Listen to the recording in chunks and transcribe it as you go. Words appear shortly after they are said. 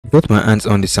Got my hands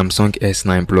on the Samsung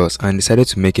S9 Plus and decided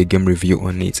to make a game review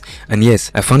on it. And yes,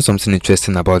 I found something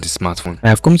interesting about the smartphone. I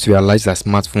have come to realize that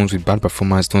smartphones with bad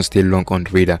performance don't stay long on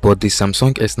the radar, but the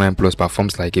Samsung S9 Plus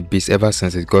performs like a beast ever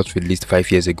since it got released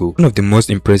 5 years ago. One of the most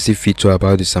impressive features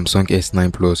about the Samsung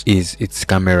S9 Plus is its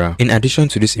camera. In addition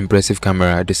to this impressive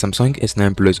camera, the Samsung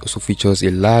S9 Plus also features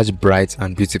a large, bright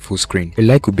and beautiful screen. A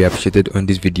like would be appreciated on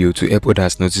this video to help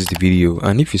others notice the video,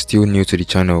 and if you're still new to the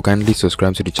channel, kindly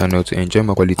subscribe to the channel to enjoy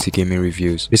more quality gaming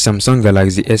reviews. The Samsung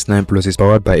Galaxy S9 Plus is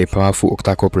powered by a powerful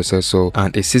octa-core processor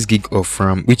and a 6GB of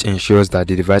RAM, which ensures that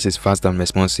the device is fast and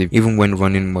responsive even when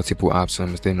running multiple apps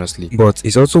simultaneously. But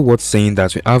it's also worth saying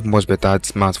that we have much better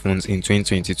smartphones in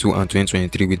 2022 and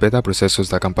 2023 with better processors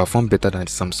that can perform better than the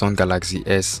Samsung Galaxy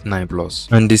S9 Plus.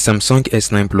 And the Samsung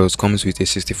S9 Plus comes with a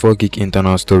 64GB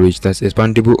internal storage that's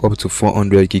expandable up to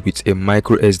 400GB with a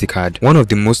micro SD card. One of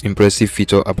the most impressive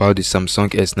features about the Samsung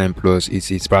S9 Plus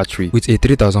is its battery. With a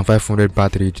 3500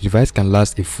 battery, the device can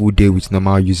last a full day with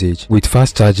normal usage, with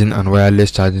fast charging and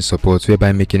wireless charging support,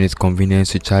 whereby making it convenient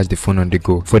to charge the phone on the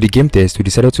go. For the game test, we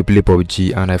decided to play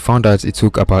PUBG and I found out it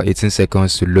took about 18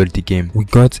 seconds to load the game. We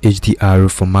got HDR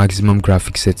for maximum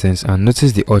graphic settings and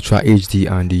notice the Ultra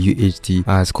HD and the UHD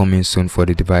as coming soon for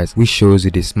the device, which shows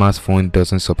that the smartphone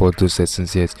doesn't support those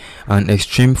settings yet, and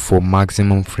Extreme for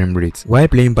maximum frame rate. While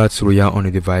playing Battle Royale on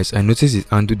the device, I noticed it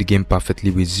handled the game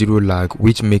perfectly with zero lag,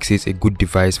 which makes it a good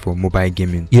device for mobile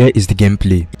gaming. Here is the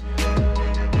gameplay.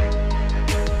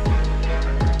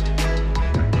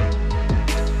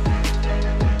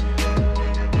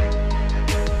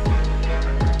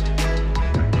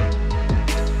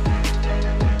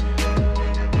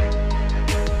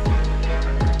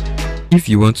 If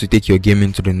you want to take your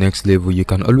gaming to the next level, you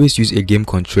can always use a game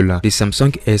controller. The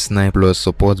Samsung S9 Plus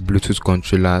supports Bluetooth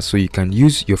controller, so you can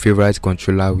use your favorite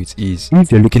controller with ease.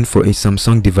 If you're looking for a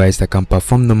Samsung device that can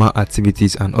perform normal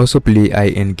activities and also play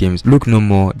high-end games, look no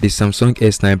more. The Samsung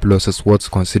S9 Plus is worth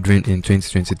considering in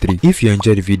 2023. If you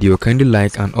enjoyed the video, kindly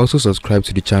like and also subscribe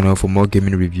to the channel for more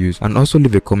gaming reviews, and also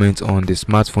leave a comment on the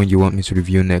smartphone you want me to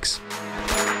review next.